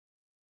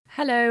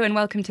Hello and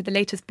welcome to the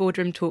latest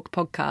Boardroom Talk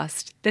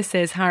podcast. This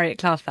is Harriet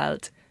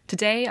Klarfeld.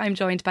 Today I'm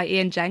joined by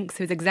Ian Jenks,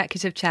 who is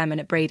Executive Chairman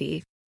at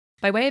Brady.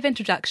 By way of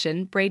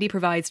introduction, Brady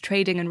provides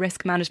trading and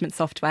risk management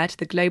software to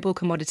the global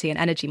commodity and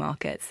energy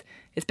markets.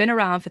 It's been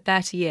around for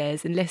 30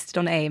 years and listed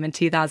on AIM in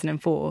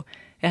 2004.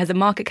 It has a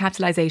market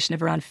capitalisation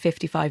of around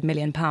 £55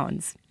 million.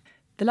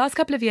 The last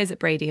couple of years at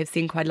Brady have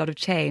seen quite a lot of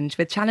change,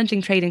 with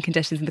challenging trading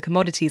conditions in the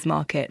commodities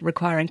market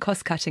requiring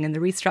cost-cutting and the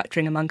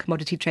restructuring among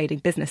commodity trading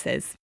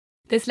businesses.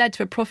 This led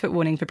to a profit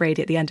warning for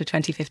Brady at the end of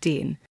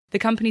 2015. The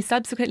company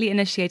subsequently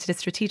initiated a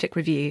strategic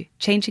review,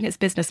 changing its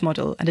business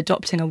model and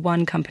adopting a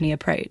one-company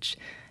approach.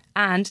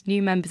 And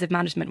new members of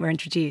management were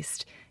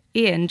introduced.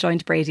 Ian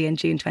joined Brady in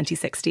June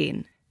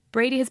 2016.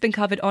 Brady has been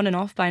covered on and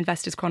off by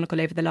Investors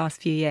Chronicle over the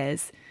last few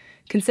years.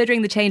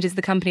 Considering the changes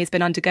the company has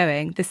been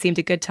undergoing, this seemed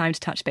a good time to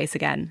touch base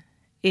again.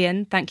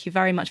 Ian, thank you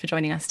very much for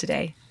joining us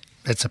today.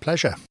 It's a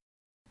pleasure.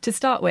 To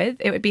start with,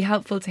 it would be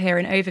helpful to hear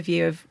an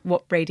overview of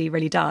what Brady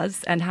really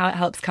does and how it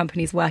helps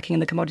companies working in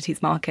the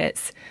commodities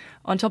markets.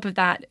 On top of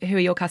that, who are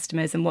your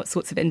customers and what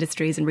sorts of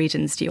industries and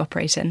regions do you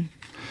operate in?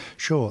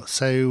 Sure.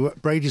 So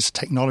Brady's a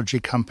technology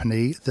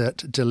company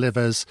that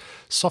delivers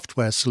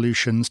software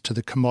solutions to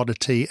the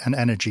commodity and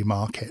energy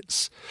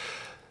markets.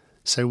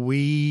 So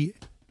we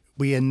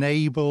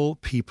enable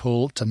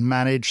people to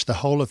manage the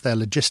whole of their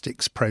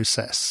logistics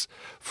process,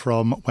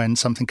 from when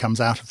something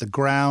comes out of the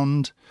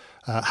ground,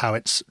 how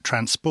it's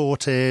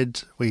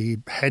transported, we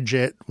hedge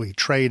it, we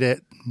trade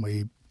it,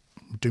 we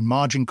do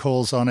margin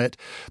calls on it,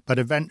 but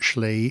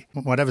eventually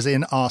whatever's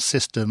in our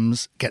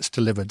systems gets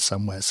delivered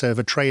somewhere. So if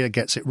a trader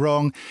gets it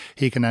wrong,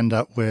 he can end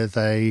up with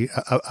a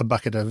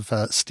bucket of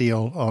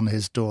steel on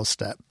his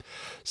doorstep.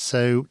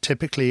 So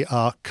typically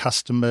our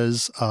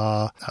customers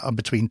are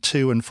between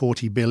 2 and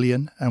 40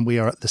 billion, and we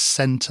are at the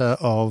center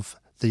of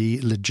the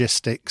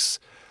logistics,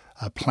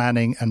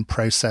 planning and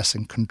process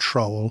and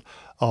control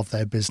of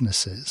their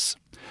businesses.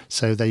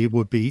 So they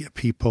would be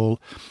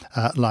people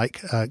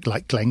like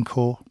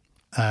Glencore,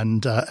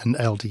 and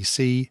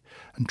LDC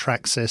and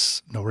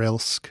Traxys,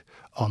 Norilsk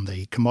on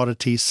the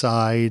commodity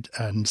side,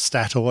 and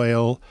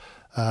Statoil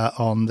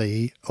on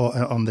the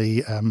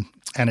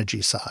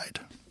energy side.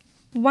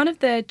 One of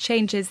the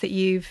changes that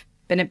you've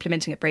been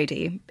implementing at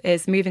Brady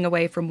is moving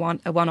away from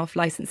a one-off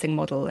licensing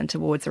model and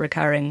towards a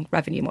recurring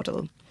revenue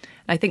model.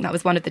 I think that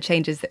was one of the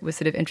changes that was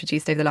sort of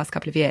introduced over the last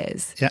couple of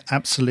years. Yeah,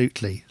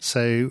 absolutely.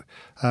 So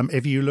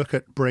if you look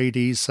at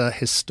Brady's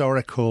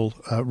historical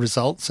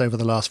results over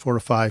the last 4 or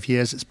 5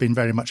 years, it's been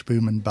very much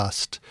boom and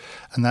bust.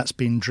 And that's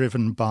been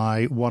driven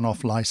by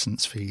one-off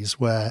license fees,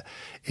 where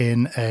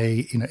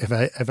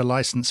if a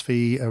license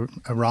fee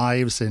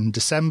arrives in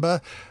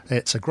December,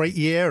 it's a great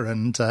year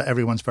and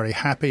everyone's very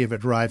happy. If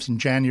it arrives in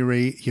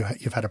January,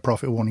 you've had a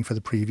profit warning for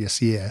the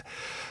previous year.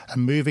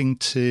 And moving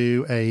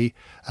to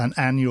an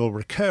annual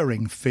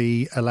recurring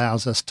fee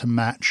allows us to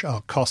match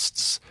our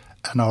costs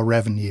and our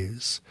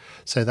revenues.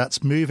 So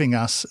that's moving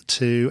us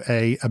to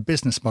a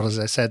business model, as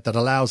I said, that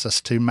allows us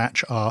to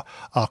match our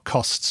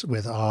costs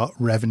with our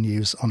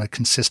revenues on a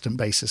consistent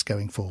basis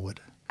going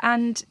forward.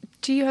 And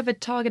do you have a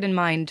target in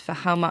mind for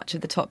how much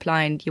of the top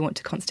line you want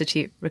to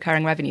constitute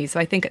recurring revenue? So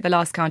I think at the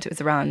last count it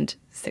was around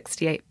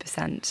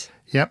 68%.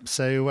 Yep.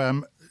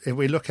 So if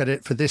we look at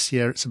it for this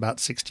year, it's about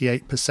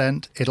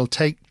 68%. It'll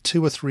take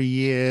 2 or 3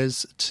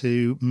 years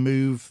to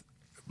move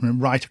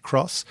right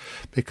across,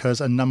 because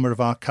a number of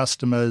our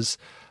customers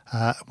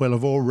will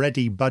have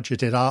already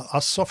budgeted. Our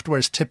software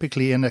is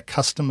typically in a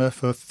customer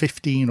for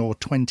 15 or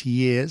 20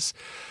 years.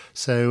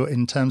 So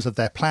in terms of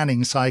their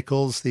planning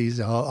cycles, these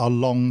are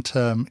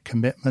long-term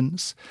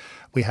commitments.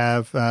 We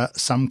have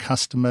some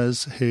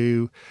customers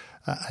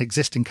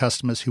existing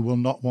customers who will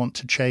not want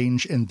to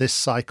change in this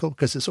cycle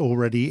because it's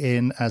already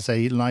in as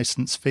a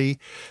license fee.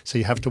 So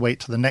you have to wait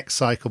till the next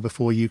cycle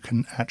before you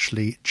can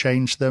actually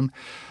change them.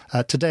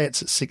 Today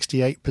it's at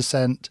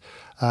 68%.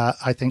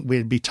 I think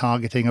we'd be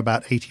targeting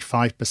about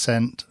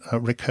 85%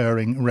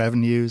 recurring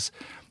revenues,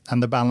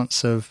 and the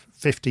balance of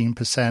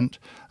 15%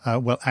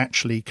 will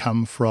actually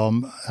come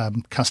from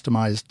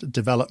customized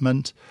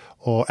development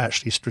or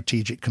actually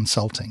strategic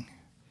consulting.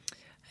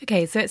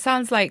 Okay, so it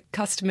sounds like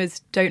customers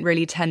don't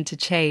really tend to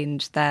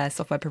change their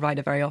software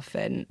provider very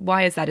often.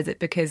 Why is that? Is it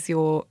because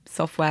your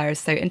software is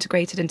so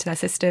integrated into their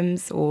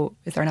systems, or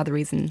is there another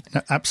reason?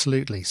 No,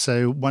 absolutely.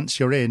 So once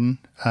you're in,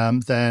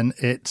 then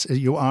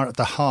you are at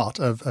the heart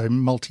of a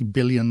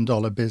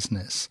multi-billion-dollar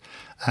business,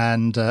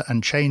 and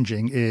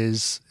changing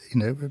is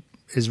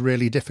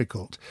really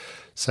difficult.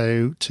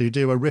 So to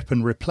do a rip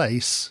and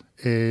replace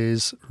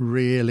is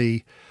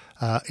really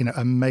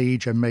a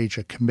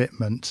major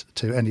commitment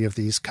to any of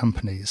these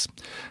companies.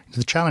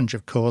 The challenge,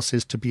 of course,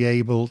 is to be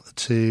able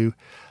to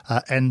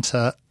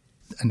enter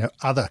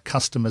other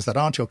customers that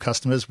aren't your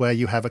customers, where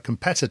you have a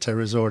competitor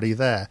who's already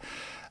there.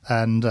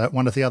 And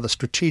one of the other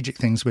strategic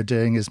things we're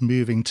doing is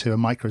moving to a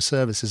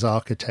microservices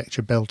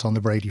architecture built on the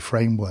Brady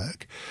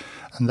framework.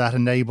 And that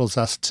enables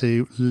us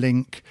to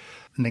link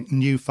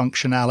new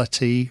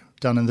functionality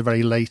done in the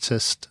very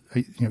latest,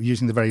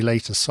 using the very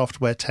latest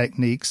software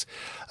techniques,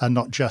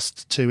 not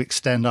just to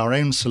extend our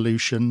own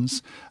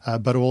solutions,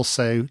 but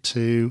also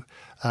to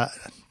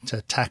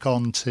tack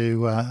on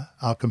to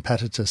our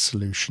competitors'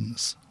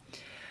 solutions.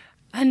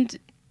 And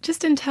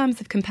just in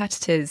terms of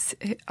competitors,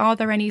 are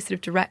there any sort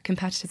of direct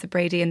competitors of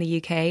Brady in the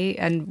UK,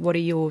 and what are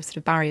your sort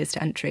of barriers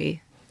to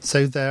entry?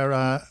 So there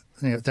are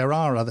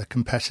other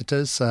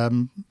competitors.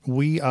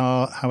 We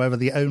are, however,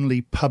 the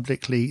only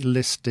publicly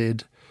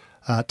listed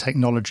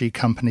technology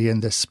company in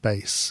this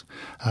space.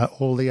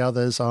 All the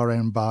others are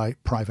owned by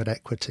private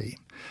equity.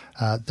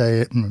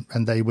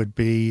 They would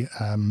be,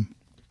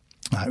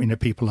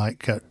 people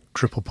like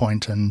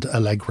TriplePoint and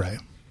Allegro.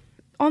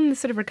 On the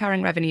sort of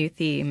recurring revenue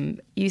theme,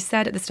 you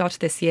said at the start of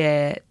this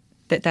year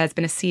that there's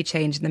been a sea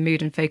change in the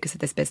mood and focus of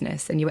this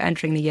business, and you were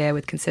entering the year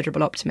with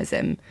considerable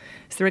optimism.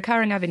 So the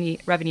recurring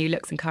revenue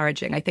looks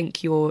encouraging. I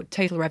think your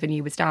total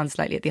revenue was down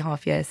slightly at the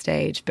half-year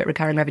stage, but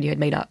recurring revenue had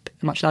made up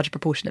a much larger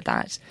proportion of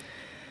that.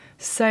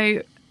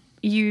 So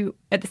you,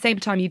 at the same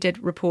time, you did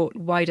report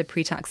wider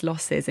pre-tax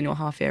losses in your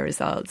half-year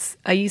results.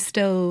 Are you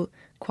still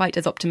quite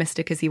as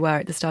optimistic as you were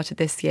at the start of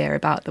this year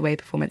about the way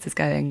performance is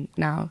going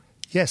now?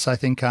 Yes, I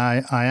think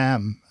I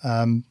am.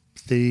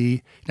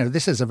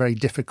 This is a very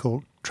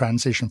difficult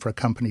transition for a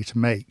company to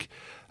make,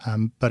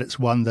 but it's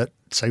one that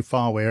so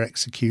far we're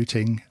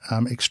executing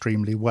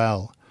extremely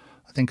well.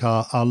 I think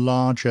our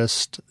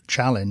largest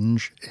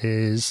challenge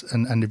is,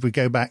 and if we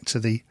go back to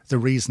the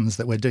reasons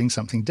that we're doing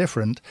something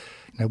different,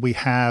 we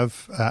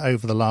have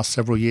over the last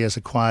several years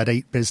acquired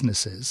 8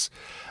 businesses,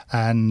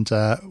 and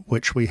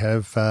which we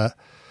have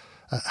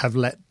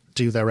let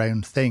do their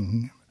own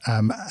thing.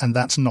 And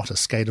that's not a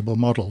scalable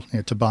model.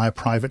 To buy a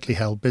privately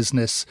held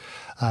business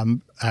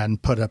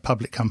and put a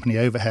public company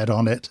overhead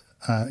on it,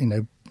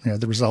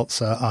 the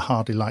results are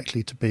hardly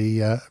likely to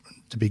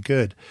be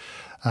good.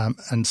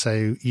 And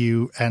so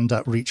you end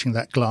up reaching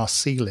that glass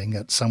ceiling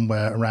at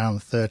somewhere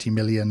around £30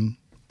 million,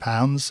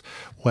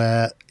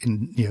 where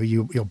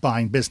you're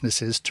buying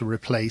businesses to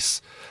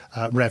replace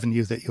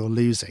revenue that you're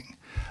losing,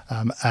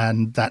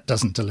 and that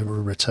doesn't deliver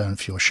a return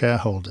for your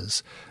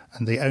shareholders.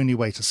 And the only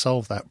way to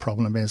solve that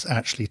problem is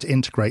actually to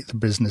integrate the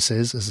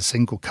businesses as a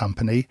single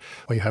company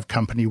where you have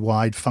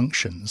company-wide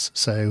functions.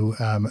 So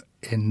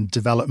in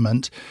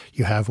development,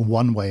 you have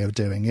one way of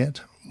doing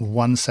it,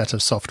 one set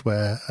of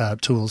software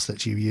tools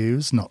that you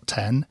use, not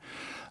 10.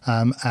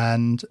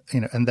 And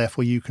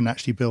therefore you can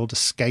actually build a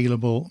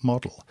scalable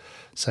model.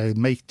 So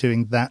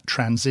doing that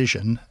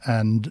transition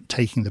and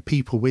taking the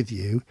people with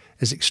you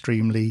is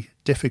extremely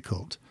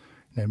difficult.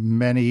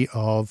 Many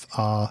of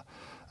our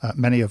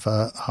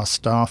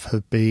staff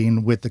have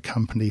been with the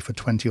company for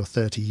 20 or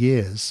 30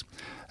 years,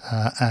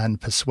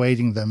 and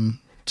persuading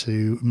them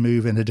to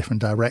move in a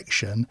different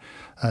direction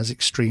is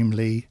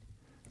extremely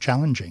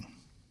challenging.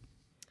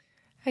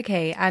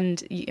 Okay,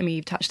 and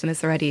you've touched on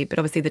this already, but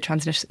obviously the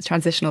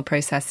transitional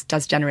process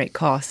does generate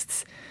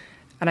costs.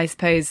 And I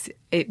suppose,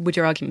 would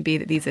your argument be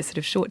that these are sort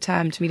of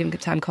short-term to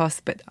medium-term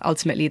costs, but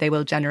ultimately they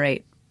will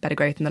generate better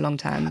growth in the long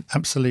term?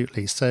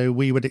 Absolutely. So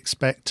we would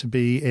expect to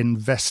be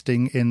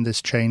investing in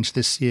this change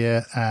this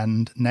year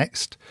and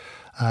next.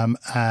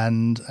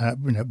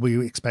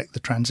 We expect the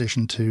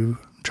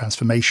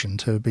transformation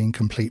to being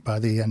complete by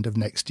the end of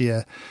next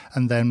year.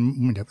 And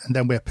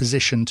then we're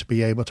positioned to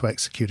be able to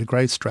execute a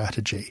growth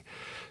strategy.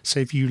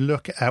 So if you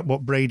look at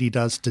what Brady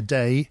does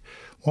today,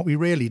 what we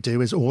really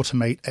do is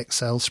automate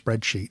Excel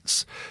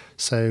spreadsheets.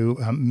 So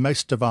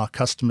most of our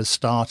customers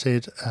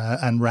started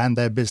and ran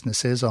their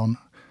businesses on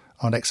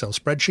Excel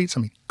spreadsheets.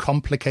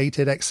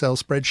 Complicated Excel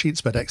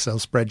spreadsheets, but Excel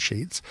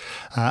spreadsheets.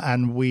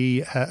 And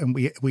we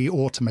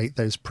automate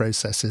those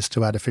processes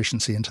to add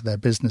efficiency into their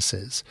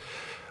businesses.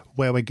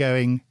 Where we're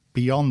going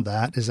beyond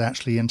that is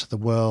actually into the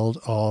world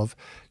of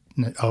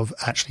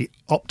actually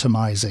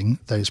optimizing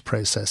those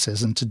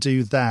processes. And to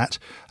do that,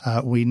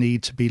 we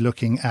need to be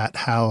looking at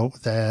how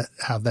their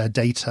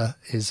data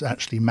is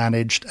actually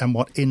managed and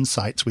what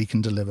insights we can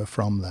deliver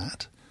from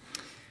that.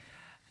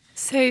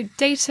 So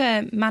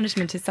data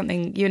management is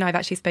something you and I have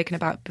actually spoken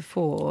about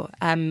before.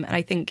 And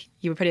I think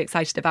you were pretty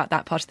excited about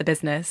that part of the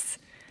business.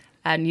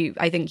 And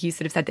I think you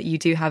sort of said that you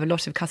do have a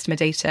lot of customer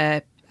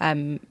data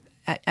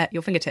at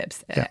your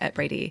fingertips at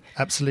Brady.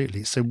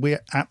 Absolutely. So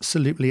we're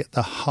absolutely at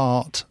the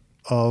heart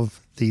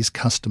of these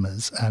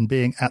customers. And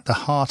being at the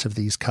heart of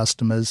these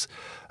customers,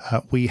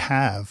 we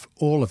have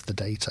all of the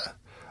data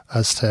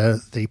as to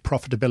the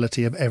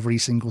profitability of every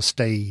single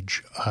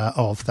stage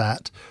of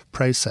that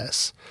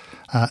process.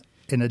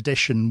 In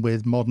addition,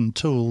 with modern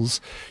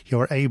tools,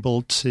 you're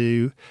able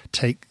to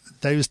take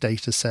those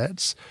data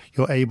sets.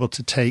 You're able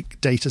to take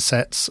data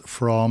sets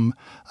from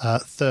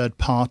third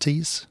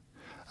parties.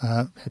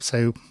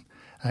 So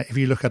if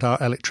you look at our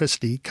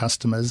electricity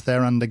customers,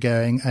 they're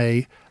undergoing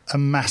a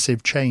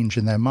massive change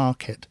in their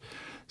market.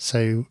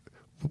 So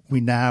we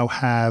now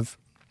have,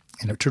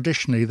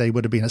 traditionally they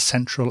would have been a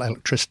central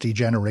electricity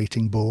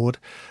generating board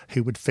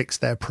who would fix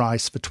their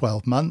price for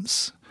 12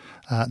 months.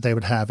 They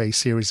would have a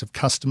series of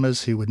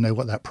customers who would know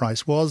what that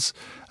price was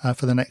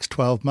for the next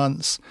 12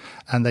 months.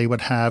 And they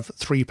would have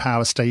 3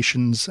 power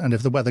stations. And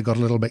if the weather got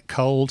a little bit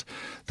cold,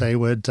 they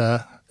would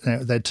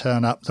they'd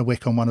turn up the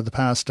wick on one of the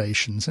power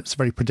stations. It's a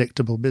very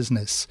predictable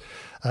business.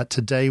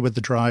 Today, with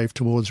the drive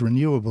towards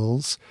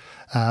renewables,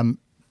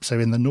 so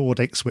in the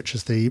Nordics, which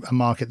is a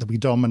market that we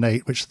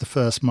dominate, which is the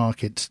first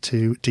market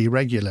to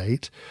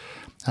deregulate,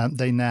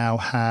 they now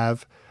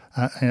have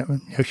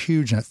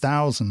huge,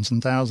 thousands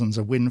and thousands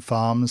of wind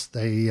farms.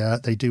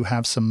 They do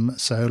have some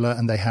solar,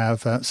 and they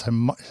have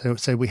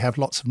so we have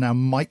lots of now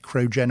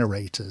micro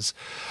generators,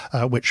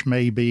 which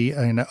may be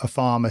a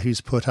farmer who's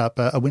put up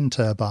a wind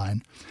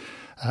turbine.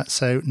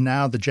 So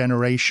now the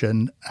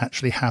generation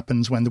actually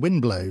happens when the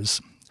wind blows.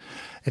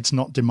 It's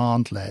not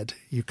demand-led.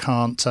 You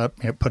can't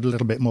put a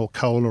little bit more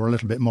coal or a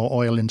little bit more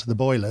oil into the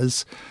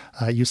boilers.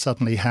 You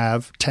suddenly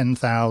have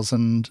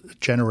 10,000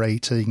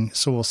 generating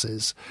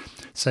sources.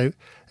 So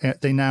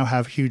they now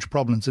have huge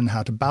problems in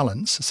how to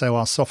balance. So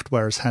our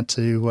software has had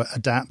to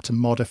adapt and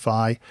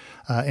modify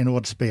in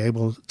order to be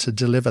able to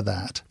deliver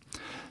that.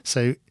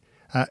 So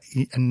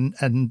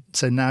and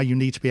so now you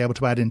need to be able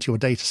to add into your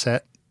data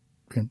set,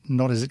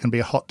 not is it going to be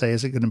a hot day,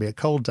 is it going to be a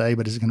cold day,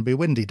 but is it going to be a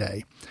windy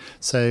day?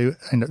 So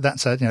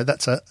that's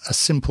a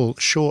simple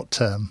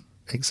short-term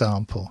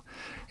example.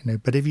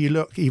 But if you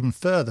look even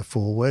further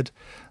forward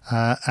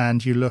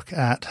and you look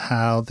at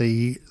how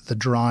the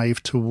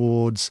drive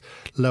towards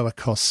lower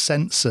cost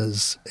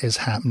sensors is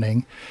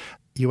happening,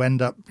 you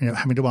end up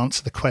having to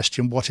answer the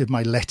question, what if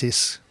my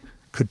lettuce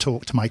could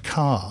talk to my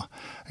car?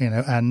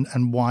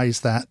 And why is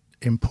that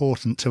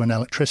important to an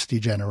electricity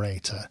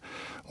generator?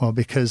 Well,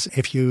 because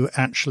if you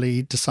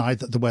actually decide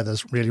that the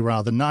weather's really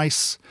rather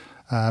nice,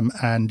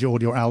 and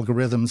all your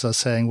algorithms are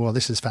saying, well,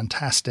 this is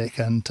fantastic,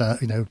 and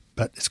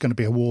but it's going to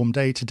be a warm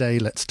day today,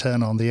 let's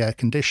turn on the air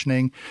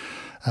conditioning.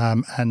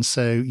 And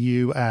so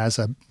you as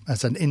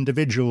an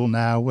individual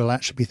now will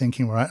actually be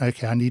thinking, right,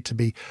 okay, I need to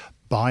be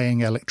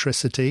buying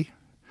electricity.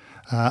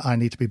 I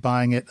need to be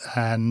buying it,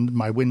 and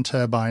my wind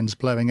turbine's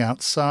blowing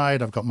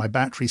outside. I've got my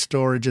battery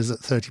storages at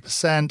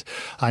 30%.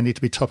 I need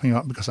to be topping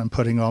up because I'm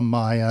putting on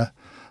my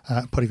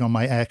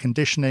air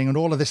conditioning, and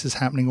all of this is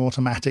happening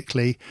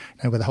automatically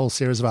with a whole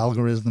series of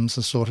algorithms,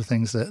 the sort of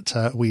things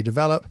that we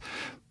develop.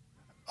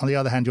 On the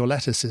other hand, your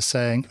lettuce is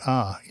saying,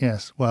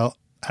 yes, well,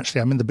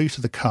 actually, I'm in the boot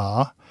of the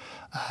car,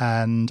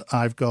 and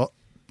I've got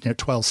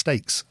 12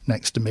 steaks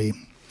next to me.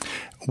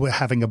 We're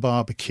having a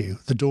barbecue.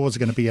 The doors are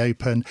going to be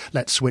open.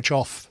 Let's switch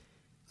off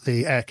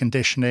the air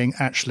conditioning.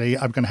 Actually,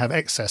 I'm going to have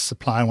excess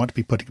supply. I want to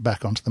be putting it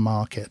back onto the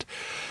market.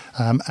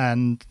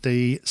 And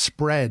the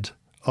spread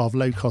of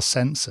low-cost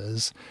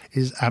sensors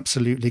is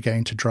absolutely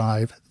going to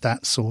drive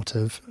that sort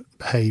of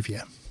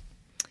behaviour.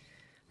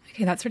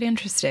 Okay, that's really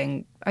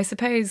interesting. I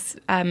suppose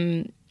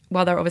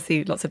while there are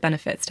obviously lots of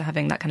benefits to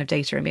having that kind of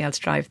data and being able to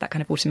drive that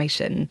kind of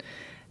automation,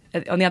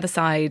 on the other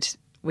side,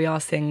 we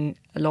are seeing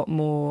a lot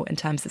more in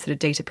terms of sort of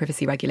data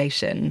privacy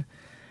regulation.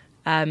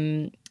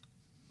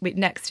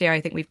 Next year,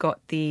 I think we've got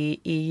the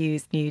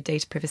EU's new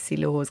data privacy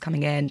laws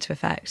coming into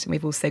effect, and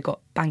we've also got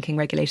banking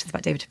regulations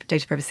about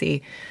data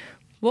privacy.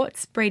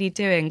 What's Brady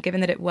doing,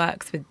 given that it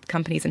works with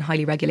companies in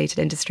highly regulated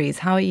industries?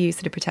 How are you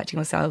sort of protecting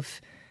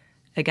yourself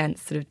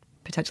against sort of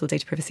potential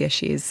data privacy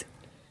issues?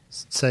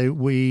 So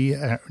we,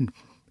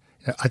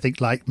 I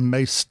think like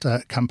most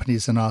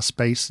companies in our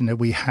space,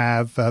 we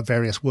have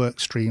various work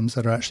streams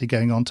that are actually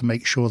going on to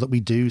make sure that we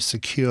do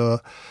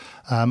secure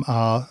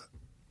our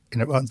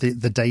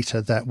the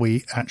data that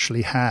we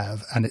actually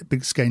have, and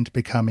it's going to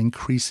become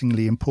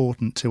increasingly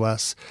important to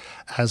us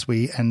as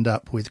we end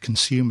up with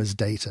consumers'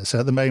 data.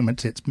 So at the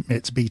moment, it's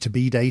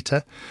B2B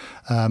data,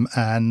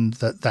 and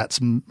that's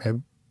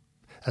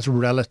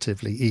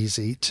relatively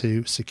easy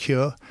to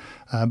secure.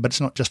 But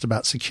it's not just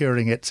about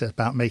securing it; it's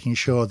about making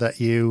sure that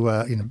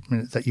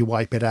you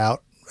wipe it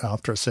out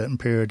after a certain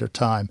period of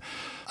time.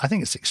 I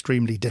think it's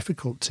extremely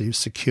difficult to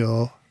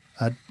secure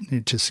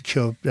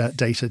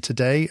data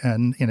today,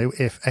 and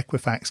if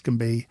Equifax can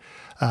be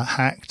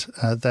hacked,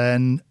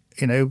 then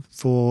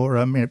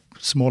for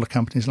smaller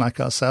companies like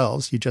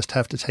ourselves, you just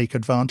have to take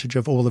advantage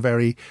of all the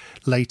very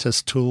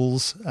latest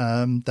tools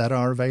that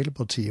are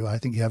available to you. I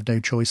think you have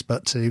no choice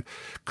but to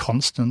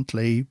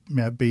constantly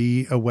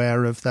be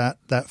aware of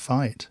that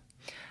fight.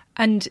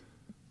 And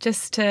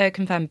just to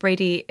confirm,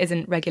 Brady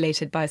isn't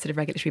regulated by a sort of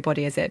regulatory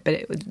body, is it?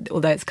 But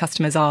although its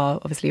customers are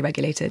obviously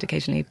regulated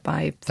occasionally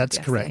by That's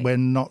the correct. FCA. We're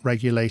not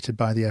regulated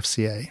by the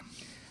FCA.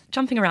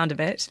 Jumping around a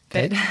bit,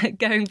 but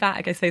going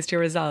back, I suppose, to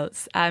your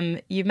results,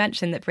 you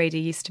mentioned that Brady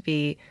used to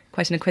be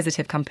quite an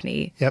acquisitive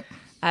company. Yep.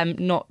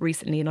 Not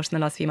recently, not in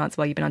the last few months,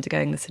 while you've been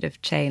undergoing this sort of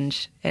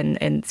change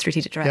in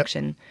strategic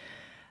direction.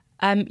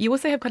 Yep. You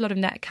also have quite a lot of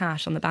net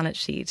cash on the balance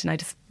sheet, and I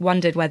just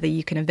wondered whether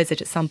you can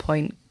envisage at some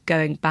point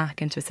going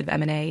back into a sort of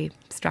M&A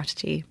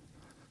strategy.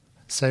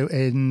 So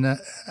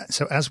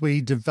as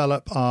we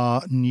develop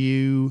our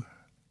new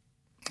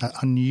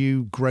a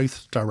new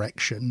growth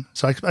direction.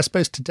 So I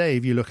suppose today,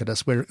 if you look at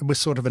us, we're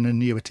sort of an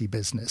annuity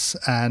business,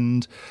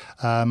 and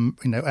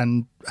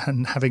and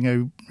having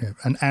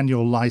an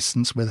annual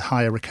license with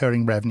higher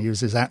recurring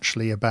revenues is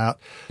actually about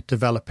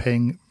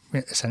developing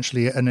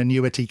essentially an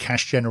annuity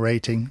cash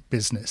generating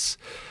business,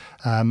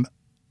 and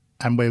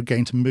we're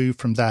going to move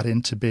from that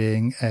into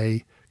being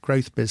a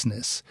growth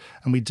business,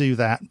 and we do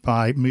that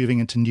by moving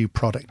into new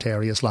product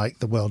areas like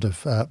the world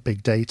of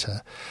big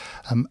data.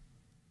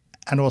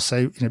 And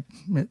also,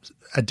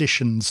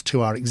 additions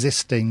to our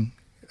existing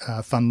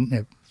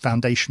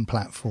foundation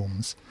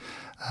platforms.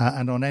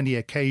 And on any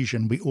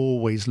occasion, we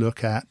always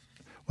look at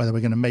whether we're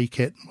going to make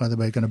it, whether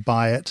we're going to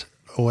buy it,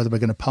 or whether we're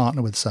going to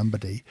partner with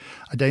somebody.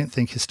 I don't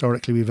think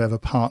historically we've ever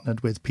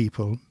partnered with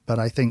people, but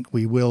I think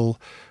we will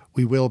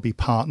be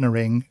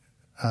partnering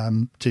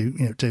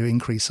to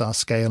increase our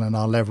scale and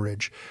our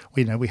leverage.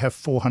 We have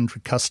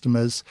 400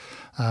 customers,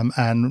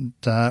 and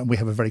we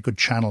have a very good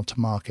channel to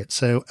market.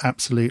 So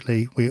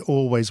absolutely, we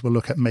always will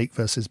look at make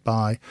versus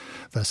buy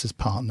versus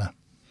partner.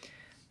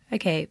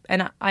 Okay,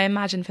 and I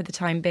imagine for the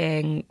time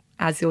being,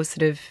 as you're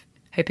sort of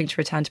hoping to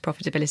return to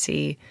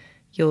profitability,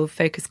 you'll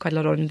focus quite a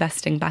lot on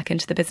investing back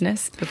into the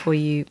business before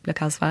you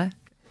look elsewhere.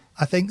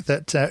 I think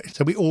that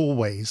so we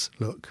always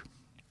look.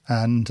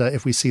 And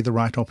if we see the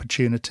right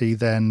opportunity,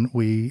 then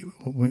we'll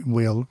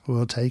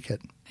take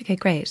it. Okay,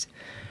 great.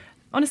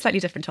 On a slightly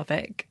different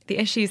topic, the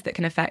issues that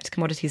can affect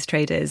commodities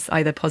traders,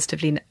 either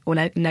positively or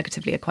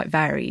negatively, are quite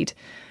varied.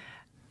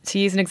 To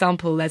use an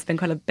example, there's been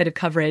quite a bit of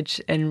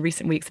coverage in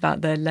recent weeks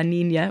about the La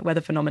Niña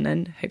weather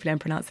phenomenon, hopefully I'm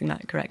pronouncing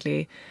that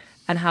correctly,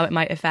 and how it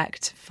might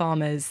affect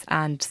farmers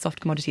and soft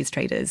commodities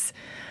traders.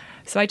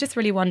 So I just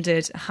really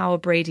wondered how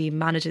Brady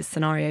manages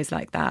scenarios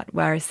like that,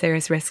 where a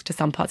serious risk to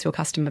some parts of your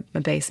customer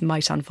base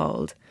might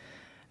unfold.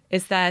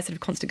 Is there sort of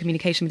constant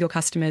communication with your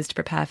customers to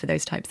prepare for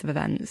those types of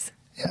events?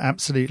 Yeah,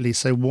 absolutely.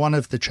 So one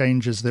of the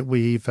changes that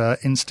we've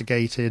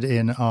instigated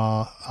in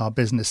our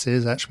business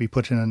is actually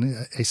put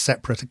in a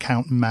separate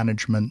account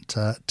management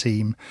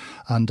team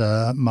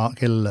under Mark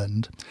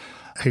Gilliland,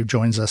 who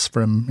joins us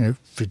from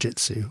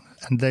Fujitsu.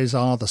 And those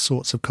are the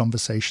sorts of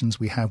conversations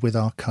we have with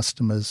our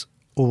customers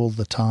all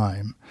the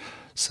time.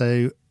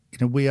 So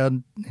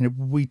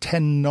we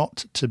tend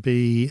not to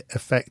be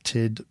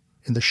affected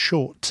in the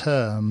short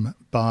term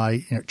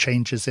by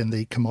changes in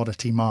the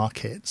commodity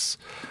markets,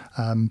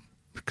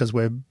 because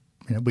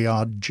we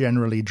are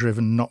generally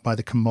driven not by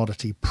the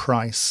commodity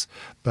price,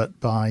 but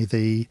by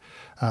the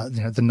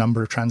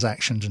number of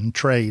transactions and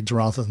trades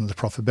rather than the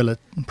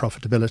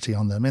profitability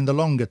on them. In the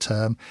longer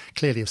term,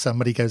 clearly, if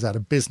somebody goes out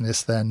of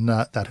business, then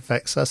that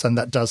affects us, and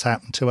that does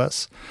happen to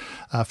us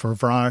for a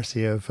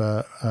variety of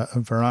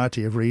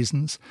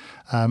reasons,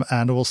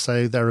 and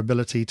also their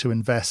ability to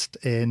invest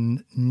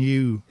in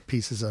new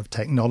pieces of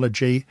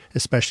technology,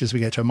 especially as we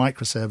go to a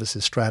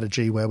microservices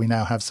strategy where we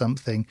now have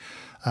something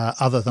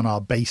other than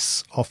our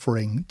base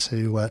offering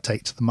to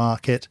take to the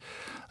market.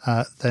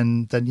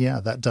 Then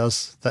that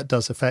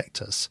does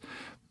affect us.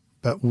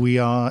 But we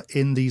are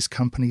in these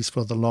companies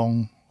for the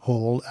long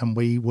haul, and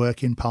we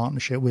work in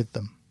partnership with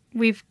them.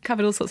 We've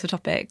covered all sorts of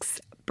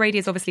topics. Brady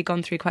has obviously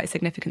gone through quite a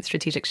significant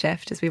strategic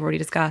shift, as we've already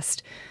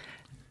discussed.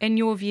 In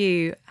your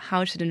view,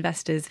 how should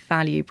investors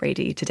value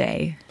Brady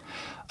today?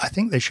 I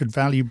think they should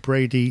value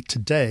Brady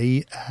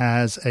today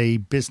as a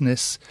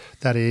business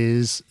that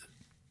is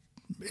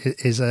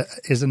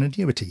an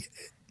annuity,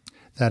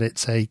 that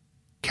it's a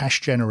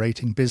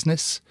cash-generating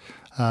business,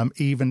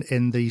 even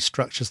in the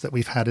structures that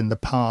we've had in the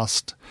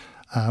past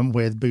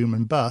with boom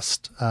and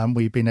bust.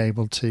 We've been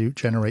able to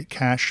generate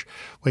cash.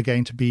 We're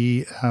going to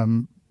be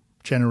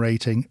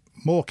generating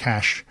more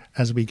cash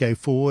as we go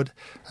forward,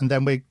 and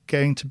then we're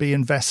going to be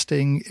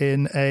investing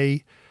in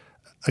a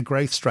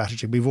growth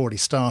strategy. We've already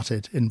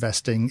started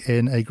investing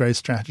in a growth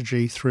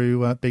strategy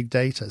through big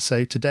data.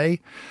 So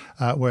today,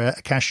 we're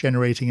a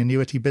cash-generating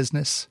annuity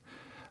business.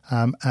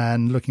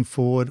 And looking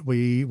forward,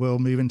 we will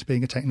move into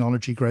being a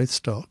technology growth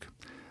stock.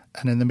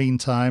 And in the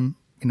meantime,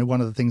 one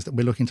of the things that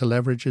we're looking to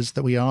leverage is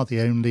that we are the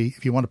only,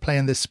 if you want to play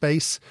in this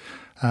space,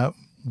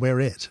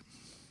 we're it.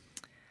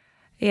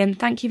 Ian,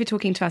 thank you for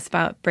talking to us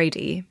about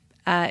Brady.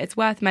 It's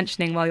worth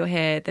mentioning while you're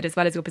here that as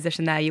well as your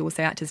position there, you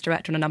also act as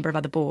director on a number of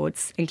other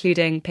boards,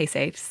 including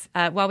Paysafe's.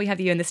 While we have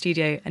you in the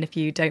studio, and if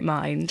you don't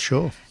mind,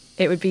 sure,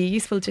 it would be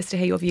useful just to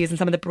hear your views on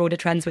some of the broader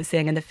trends we're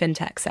seeing in the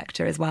fintech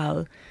sector as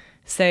well.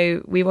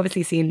 So we've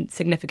obviously seen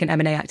significant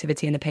M&A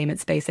activity in the payment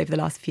space over the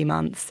last few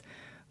months.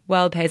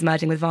 WorldPay is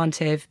merging with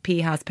Vantiv, PE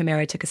house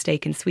Permira took a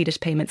stake in Swedish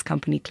payments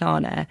company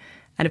Klarna,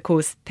 and of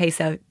course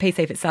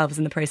Paysafe itself is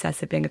in the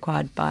process of being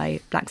acquired by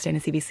Blackstone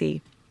and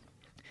CVC.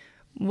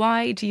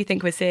 Why do you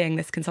think we're seeing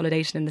this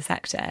consolidation in the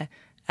sector?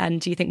 And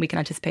do you think we can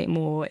anticipate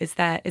more? Is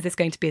this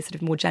going to be a sort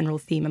of more general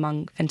theme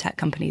among fintech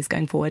companies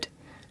going forward?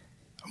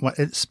 Well,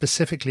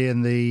 specifically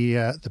in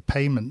the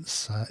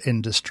payments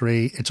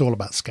industry, it's all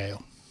about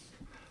scale.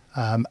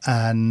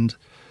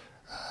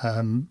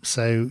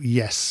 So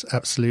yes,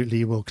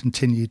 absolutely, we'll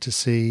continue to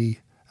see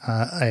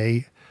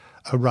a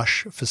a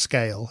rush for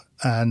scale.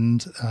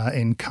 And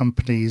in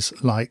companies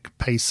like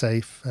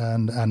PaySafe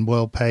and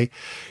WorldPay,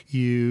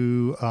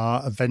 you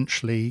are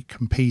eventually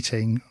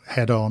competing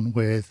head-on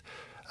with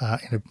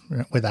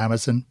with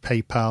Amazon,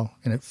 PayPal.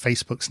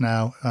 Facebook's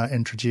now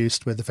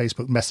introduced with the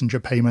Facebook Messenger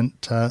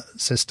payment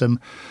system,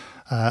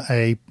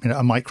 a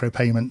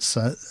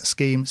micropayments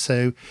scheme.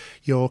 So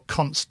you're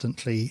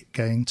constantly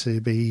going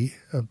to be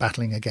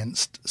battling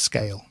against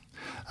scale.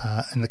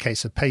 In the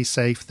case of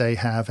PaySafe, they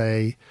have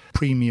a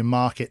premium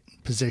market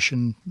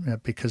position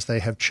because they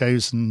have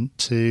chosen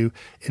to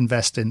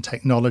invest in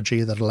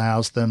technology that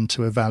allows them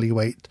to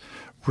evaluate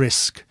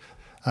risk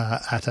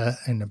at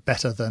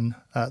better than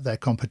their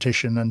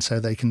competition, and so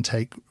they can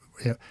take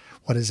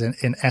what is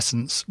in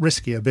essence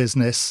riskier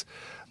business,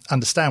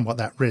 understand what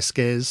that risk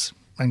is,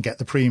 and get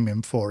the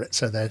premium for it.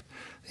 So they're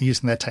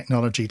using their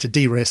technology to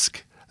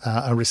de-risk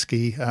a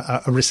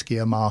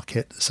riskier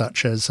market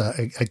such as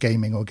a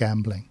gaming or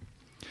gambling.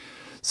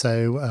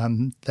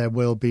 So there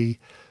will be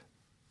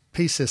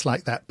pieces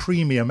like that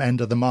premium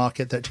end of the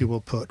market that you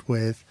will put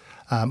with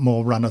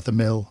more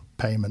run-of-the-mill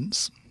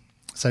payments.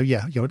 So,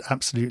 yeah, you're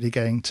absolutely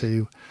going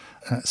to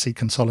see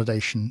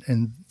consolidation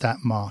in that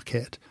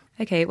market.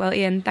 Okay, well,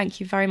 Ian, thank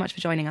you very much for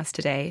joining us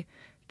today.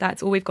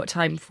 That's all we've got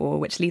time for,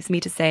 which leaves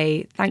me to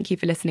say thank you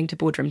for listening to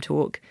Boardroom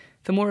Talk.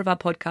 For more of our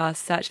podcasts,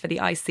 search for the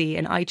IC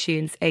in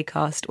iTunes,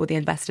 Acast, or the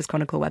Investors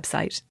Chronicle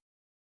website.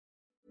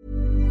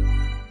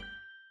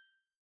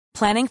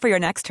 Planning for your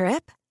next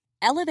trip?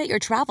 Elevate your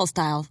travel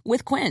style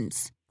with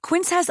Quince.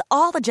 Quince has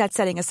all the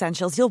jet-setting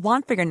essentials you'll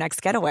want for your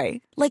next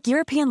getaway, like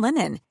European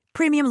linen,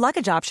 premium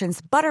luggage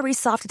options, buttery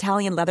soft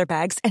Italian leather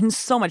bags, and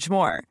so much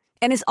more.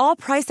 And is all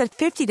priced at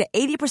 50 to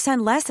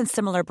 80% less than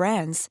similar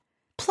brands.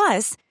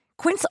 Plus,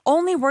 Quince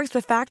only works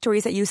with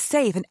factories that use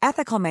safe and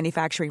ethical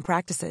manufacturing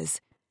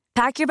practices.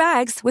 Pack your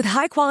bags with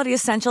high-quality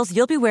essentials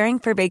you'll be wearing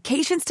for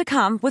vacations to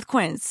come with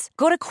Quince.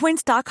 Go to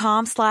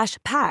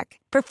quince.com/pack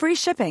for free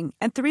shipping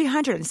and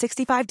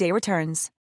 365-day returns.